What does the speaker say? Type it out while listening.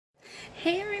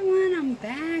Hey everyone, I'm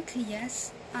back.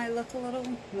 Yes, I look a little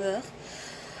ugh.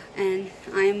 And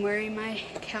I am wearing my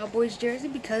Cowboys jersey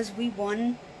because we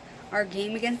won our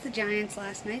game against the Giants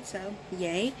last night, so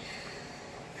yay.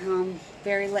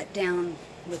 Very let down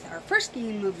with our first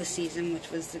game of the season, which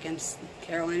was against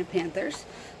Carolina Panthers.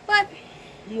 But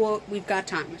we've got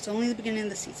time. It's only the beginning of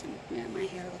the season. Yeah, my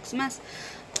hair looks a mess.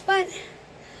 But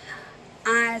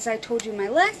as I told you in my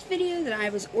last video that I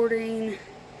was ordering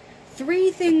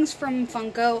 3 things from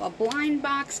Funko, a blind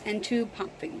box and 2 pop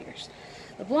figures.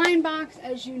 The blind box,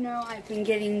 as you know, I've been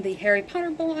getting the Harry Potter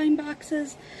blind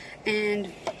boxes,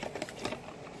 and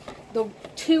the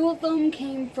 2 of them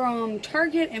came from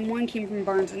Target and 1 came from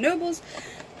Barnes & Nobles.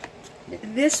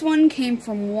 This one came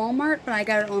from Walmart, but I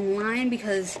got it online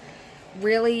because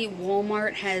really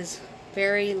Walmart has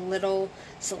very little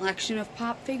selection of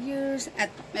pop figures, at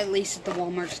least at the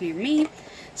Walmarts near me.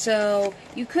 So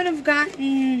you could have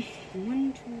gotten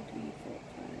 1, 2, 3, 4,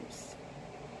 5, 6,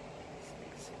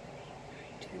 7,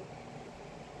 8, 9,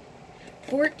 10,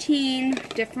 14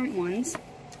 different ones.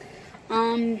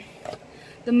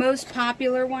 The most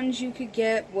popular ones you could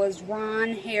get was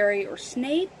Ron, Harry, or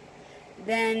Snape.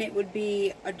 Then it would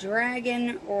be a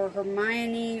dragon or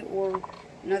Hermione or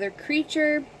another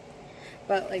creature.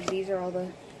 But like these are all the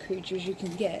creatures you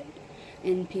can get.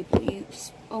 And people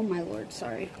use, oh my lord,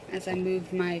 sorry, as I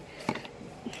moved my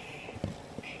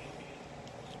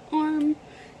arm,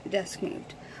 the desk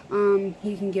moved. You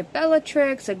can get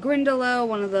Bellatrix, a Grindylow,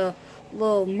 one of the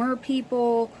little mer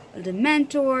people, a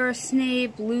Dementor,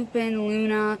 Snape, Lupin,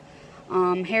 Luna,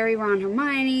 Harry, Ron,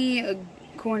 Hermione, a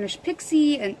Cornish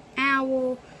Pixie, an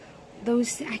owl.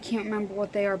 Those, I can't remember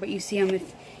what they are, but you see them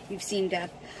if you've seen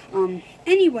Death.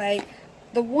 Anyway,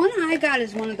 the one I got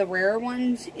is one of the rare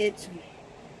ones. It's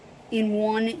in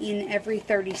 1 in every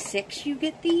 36 you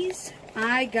get these.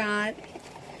 I got,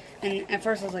 and at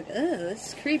first I was like, ugh, this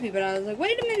is creepy, but I was like,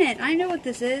 wait a minute, I know what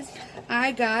this is.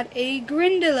 I got a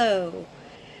Grindylow,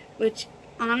 which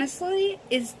honestly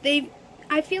is,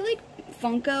 I feel like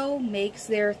Funko makes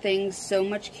their things so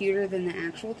much cuter than the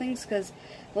actual things, because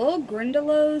the little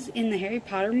Grindylows in the Harry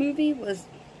Potter movie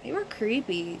they were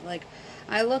creepy. Like,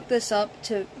 I looked this up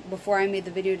before I made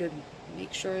the video to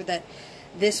make sure that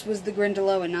this was the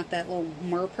Grindylow and not that little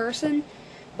mer person.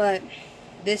 But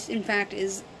this, in fact,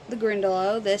 is the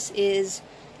Grindylow. This is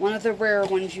one of the rare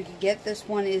ones you could get. This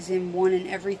one is in 1 in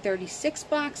every 36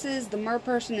 boxes. The mer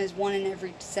person is 1 in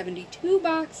every 72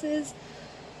 boxes.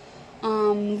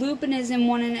 Lupin is in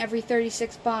 1 in every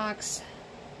 36 box.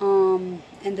 And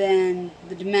then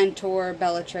the Dementor,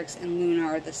 Bellatrix, and Luna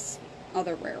are the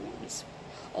other rare ones,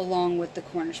 along with the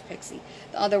Cornish Pixie.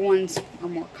 The other ones are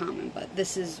more common, but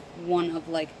this is one of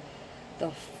like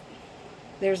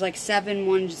there's like 7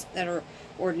 ones that are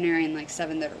ordinary and like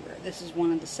 7 that are rare. This is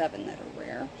one of the 7 that are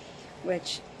rare,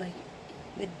 which like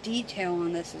the detail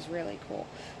on this is really cool.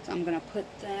 So I'm gonna put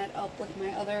that up with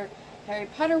my other Harry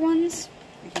Potter ones.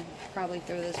 I can probably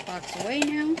throw this box away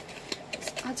now.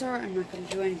 Odds are I'm not gonna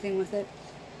do anything with it.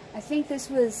 I think this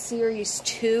was series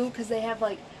 2 because they have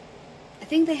like, I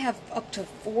think they have up to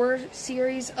 4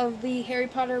 series of the Harry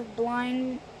Potter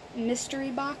blind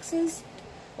mystery boxes,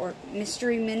 or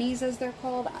mystery minis as they're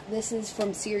called. This is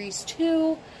from series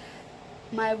 2.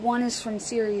 My one is from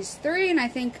series 3, and I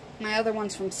think my other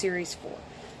one's from series 4.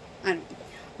 I don't know.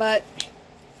 But,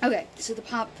 okay, so the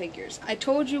pop figures. I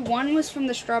told you one was from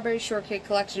the Strawberry Shortcake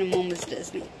collection and one was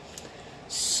Disney.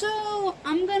 So,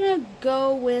 I'm gonna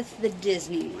go with the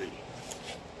Disney one,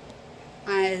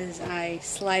 as I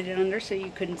slide it under so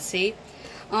you couldn't see.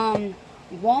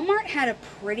 Walmart had a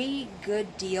pretty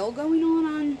good deal going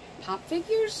on pop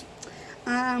figures.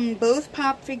 Both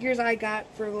pop figures I got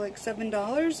for like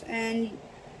 $7, and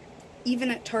even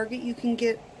at Target you can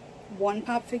get 1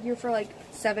 pop figure for like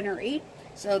 $7 or $8.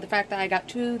 So the fact that I got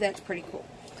 2, that's pretty cool.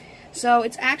 So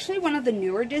it's actually one of the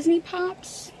newer Disney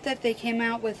pops that they came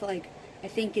out with, like, I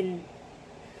think in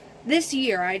this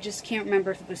year. I just can't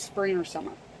remember if it was spring or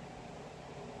summer.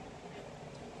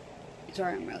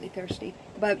 Sorry, I'm really thirsty.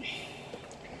 But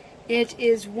it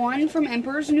is one from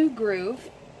Emperor's New Groove.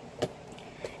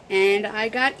 And I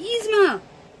got Yzma.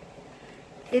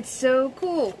 It's so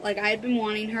cool. Like, I had been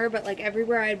wanting her, but like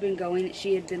everywhere I had been going,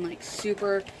 she had been like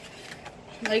super,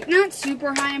 like not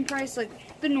super high in price, like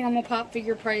the normal pop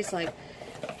figure price, like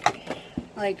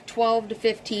 12 to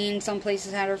 15. Some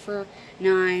places had her for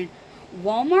 $9.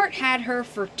 Walmart had her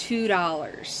for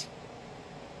 $2.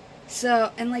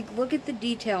 So, and like, look at the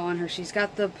detail on her. She's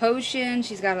got the potion.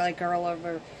 She's got like all of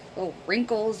her little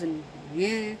wrinkles and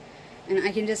yeah. And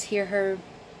I can just hear her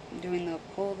doing the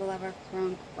pull the lever,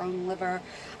 wrong lever.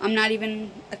 I'm not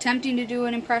even attempting to do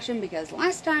an impression because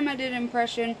last time I did an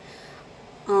impression,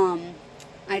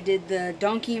 I did the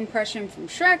donkey impression from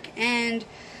Shrek, and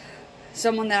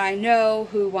someone that I know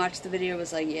who watched the video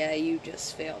was like, yeah, you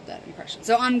just failed that impression.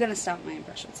 So I'm going to stop my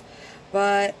impressions.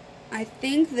 But I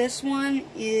think this one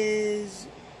is,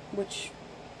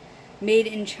 made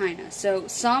in China. So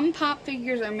some pop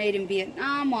figures are made in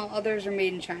Vietnam, while others are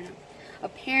made in China.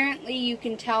 Apparently you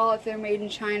can tell if they're made in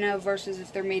China versus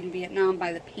if they're made in Vietnam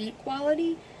by the paint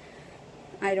quality.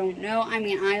 I don't know. I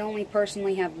mean, I only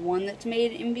personally have one that's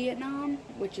made in Vietnam,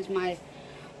 which is my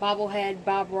bobblehead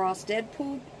Bob Ross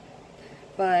Deadpool.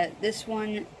 But this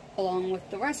one, along with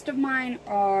the rest of mine,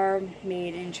 are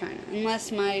made in China.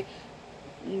 Unless my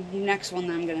next one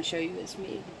that I'm going to show you is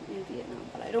made in Vietnam.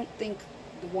 But I don't think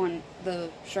the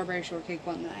strawberry shortcake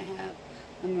one that I have,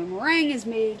 the meringue, is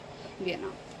made in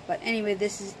Vietnam. But anyway,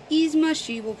 this is Yzma.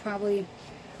 She will probably,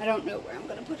 I don't know where I'm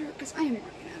going to put her because I am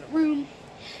running out of room.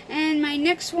 And my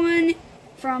next one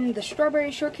from the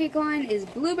strawberry shortcake line is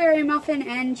blueberry muffin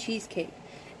and cheesecake.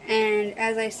 And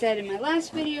as I said in my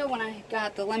last video, when I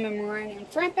got the lemon meringue and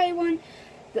frappe one,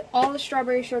 all the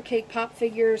strawberry shortcake pop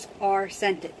figures are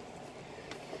scented.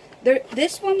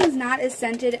 This one was not as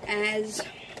scented as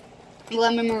the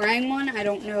lemon meringue one. I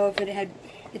don't know if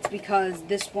it's because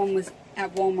this one was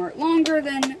at Walmart longer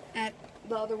than at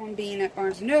the other one being at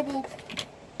Barnes & Noble.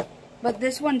 But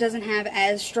this one doesn't have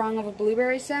as strong of a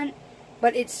blueberry scent,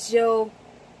 but it still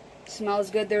smells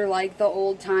good. They're like the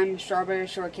old-time strawberry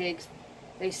shortcakes.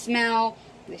 They smell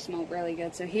really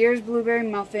good. So here's blueberry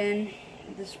muffin.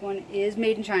 This one is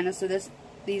made in China, so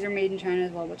these are made in China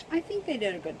as well, which I think they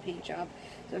did a good paint job.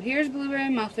 So here's blueberry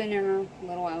muffin in her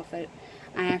little outfit.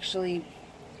 I actually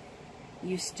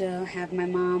used to have my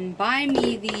mom buy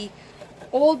me the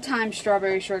old-time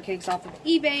strawberry shortcakes off of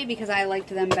eBay because I liked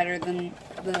them better than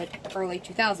the early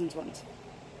 2000s ones.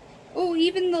 Oh,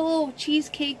 even the little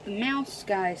cheesecake, the mouse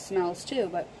guy smells too,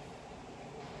 but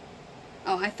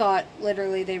oh, I thought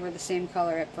literally they were the same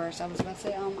color at first. I was about to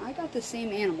say, I got the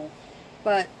same animal.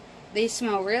 But they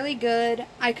smell really good.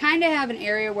 I kind of have an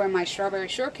area where my strawberry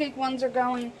shortcake ones are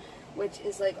going, which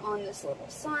is like on this little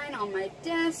sign on my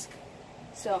desk.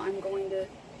 So I'm going to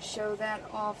show that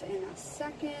off in a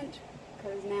second,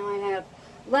 because now I have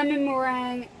lemon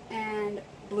meringue and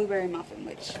blueberry muffin,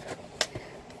 which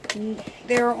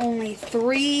there are only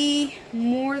 3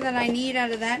 more that I need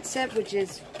out of that set, which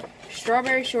is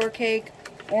strawberry shortcake,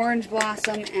 orange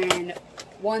blossom, and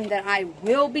one that I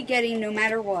will be getting no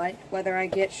matter what, whether I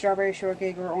get strawberry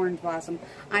shortcake or orange blossom,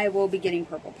 I will be getting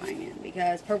Purple Pie Man,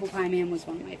 because Purple Pie Man was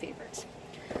one of my favorites.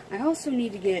 I also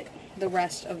need to get the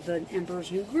rest of the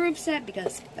Emperor's New Groove set,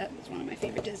 because that was one of my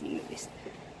favorite Disney movies.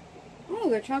 Oh,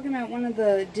 they're talking about one of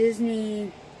the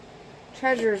Disney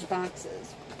Treasures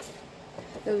boxes.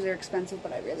 Those are expensive,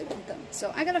 but I really want them.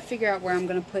 So I gotta figure out where I'm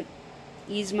gonna put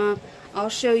Yzma. I'll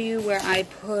show you where I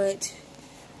put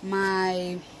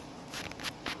my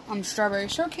strawberry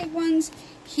shortcake ones.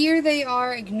 Here they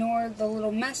are. Ignore the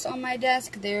little mess on my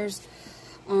desk. There's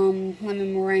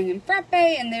lemon meringue and frappe,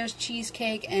 and there's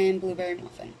cheesecake and blueberry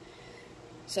muffin.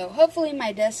 So hopefully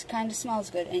my desk kind of smells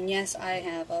good. And yes, I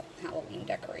have a Halloween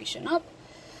decoration up.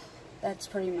 That's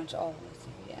pretty much all.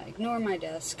 Yeah, ignore my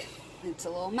desk. It's a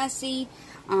little messy.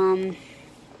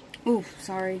 Ooh,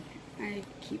 sorry.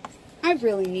 I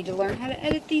really need to learn how to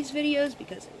edit these videos,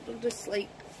 because it'll just like,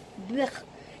 blech,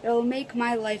 it'll make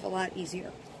my life a lot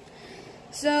easier.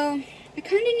 So I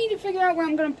kind of need to figure out where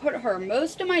I'm going to put her.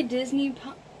 Most of my Disney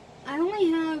I only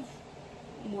have,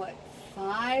 what,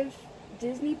 5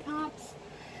 Disney Pops?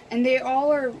 And they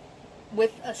all are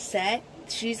with a set.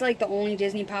 She's like the only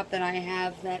Disney Pop that I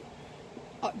have that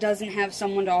doesn't have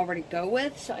someone to already go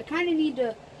with. So I kind of need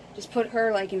to just put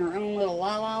her like in her own little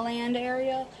La La Land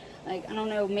area. Like, I don't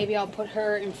know, maybe I'll put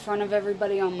her in front of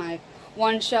everybody on my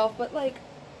one shelf, but like,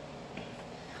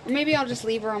 or maybe I'll just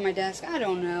leave her on my desk. I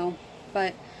don't know.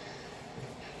 But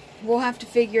we'll have to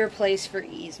figure a place for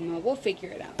Yzma. We'll figure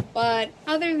it out. But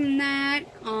other than that,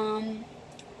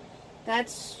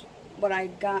 that's what I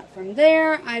got from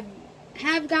there. I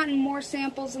have gotten more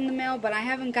samples in the mail, but I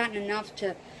haven't gotten enough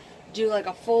to do like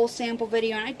a full sample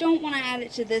video. And I don't want to add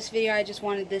it to this video. I just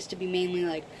wanted this to be mainly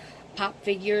like pop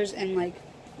figures and like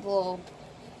little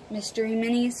mystery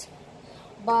minis.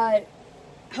 But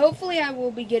hopefully I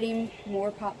will be getting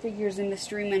more pop figures and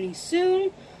mystery minis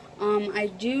soon. I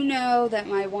do know that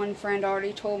my one friend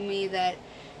already told me that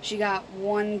she got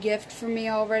one gift from me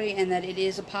already, and that it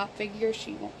is a pop figure.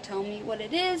 She won't tell me what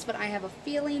it is, but I have a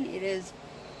feeling it is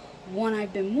one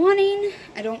I've been wanting.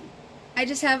 I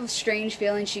just have a strange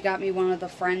feeling she got me one of the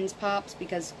Friends Pops,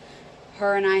 because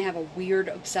her and I have a weird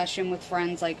obsession with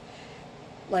Friends.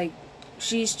 Like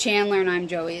she's Chandler and I'm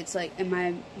Joey. It's like, and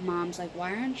my mom's like,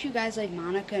 why aren't you guys like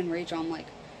Monica and Rachel? I'm like,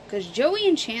 because Joey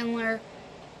and Chandler,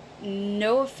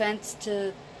 no offense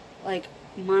to like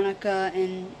Monica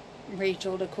and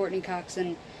Rachel, to Courtney Cox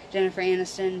and Jennifer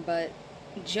Aniston, but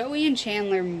Joey and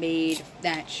Chandler made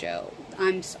that show.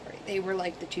 I'm sorry. They were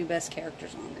like the two best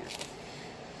characters on there.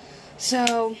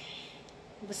 So,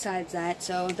 besides that,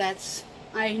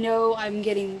 I know I'm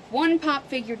getting one pop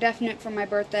figure definite for my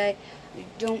birthday. I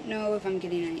don't know if I'm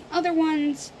getting any other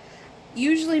ones.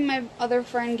 Usually my other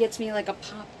friend gets me like a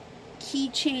pop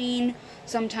keychain.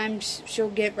 Sometimes she'll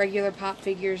get regular pop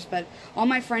figures, but all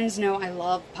my friends know I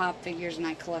love pop figures and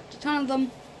I collect a ton of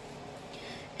them.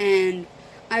 And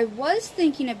I was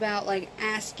thinking about like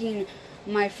asking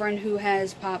my friend who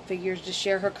has pop figures to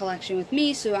share her collection with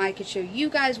me so I could show you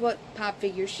guys what pop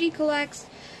figures she collects,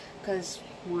 because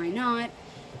why not?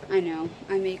 I know,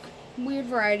 I make weird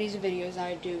varieties of videos.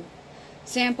 I do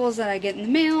samples that I get in the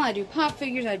mail, I do pop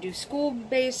figures, I do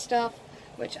school-based stuff,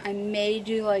 which I may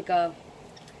do like a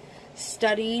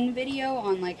studying video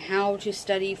on like how to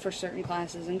study for certain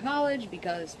classes in college,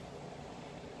 because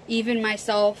even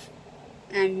myself,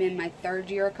 I'm in my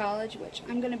 3rd year of college, which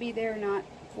I'm going to be there not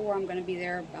 4, I'm going to be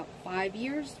there about 5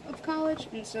 years of college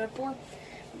instead of 4,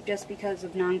 just because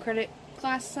of non-credit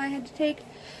classes I had to take.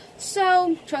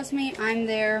 So, trust me, I'm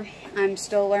there. I'm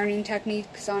still learning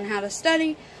techniques on how to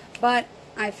study, but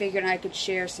I figured I could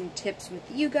share some tips with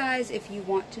you guys if you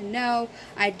want to know.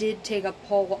 I did take a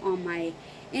poll on my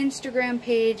Instagram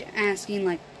page asking,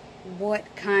 like,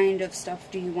 what kind of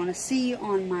stuff do you want to see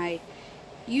on my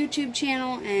YouTube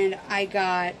channel, and I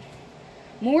got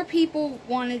more people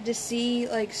wanted to see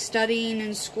like studying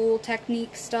and school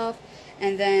technique stuff,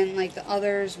 and then like the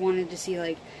others wanted to see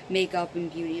like makeup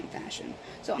and beauty and fashion.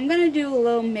 So I'm gonna do a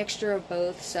little mixture of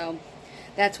both, so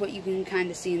that's what you can kind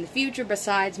of see in the future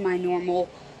besides my normal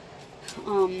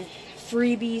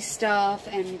freebie stuff,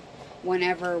 and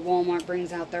whenever Walmart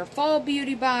brings out their fall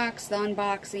beauty box, the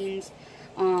unboxings,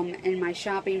 and my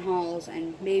shopping hauls,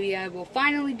 and maybe I will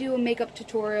finally do a makeup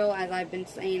tutorial as I've been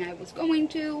saying I was going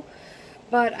to,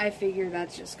 but I figure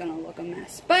that's just gonna look a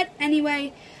mess. But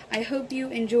anyway, I hope you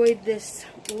enjoyed this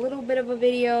little bit of a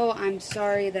video. I'm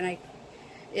sorry that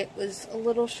it was a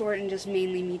little short and just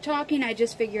mainly me talking. I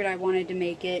just figured I wanted to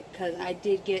make it because I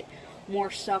did get more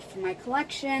stuff for my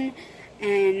collection,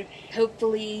 and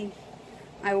hopefully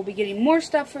I will be getting more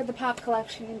stuff for the pop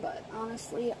collection, but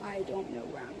honestly, I don't know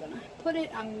where I'm going to put it.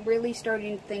 I'm really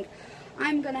starting to think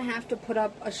I'm going to have to put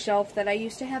up a shelf that I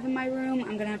used to have in my room.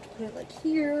 I'm going to have to put it like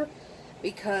here,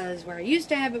 because where I used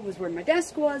to have it was where my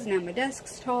desk was. Now my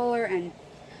desk's taller, and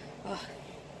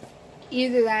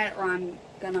either that or I'm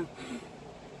going to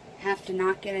have to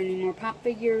not get any more pop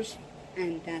figures,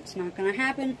 and that's not going to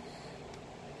happen.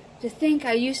 To think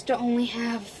I used to only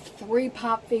have 3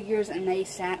 pop figures and they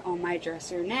sat on my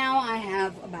dresser. Now I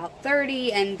have about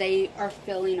 30 and they are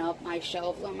filling up my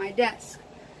shelves on my desk.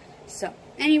 So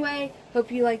anyway,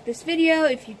 hope you liked this video.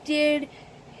 If you did,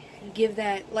 give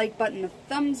that like button a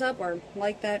thumbs up, or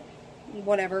like that,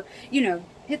 whatever. You know,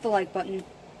 hit the like button,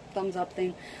 thumbs up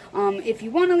thing. If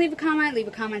you want to leave a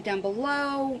comment down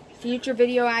below. Future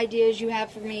video ideas you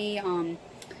have for me.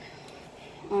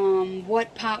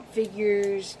 What pop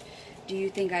figures do you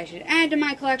think I should add to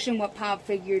my collection? What pop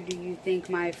figure do you think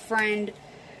my friend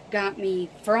got me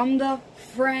from the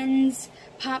Friends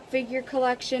pop figure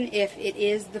collection? If it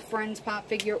is the Friends pop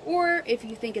figure, or if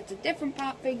you think it's a different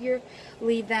pop figure,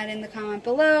 leave that in the comment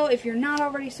below. If you're not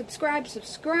already subscribed,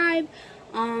 subscribe.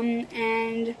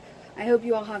 And I hope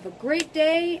you all have a great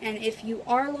day. And if you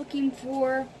are looking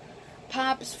for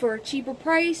pops for a cheaper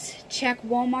price, check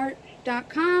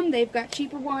Walmart.com. They've got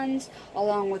cheaper ones,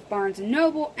 along with Barnes &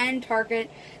 Noble and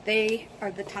Target. They are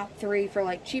the top 3 for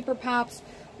like cheaper pops,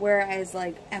 whereas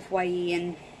like FYE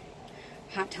and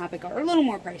Hot Topic are a little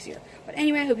more pricier. But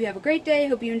anyway, I hope you have a great day.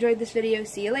 Hope you enjoyed this video.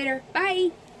 See you later.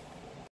 Bye!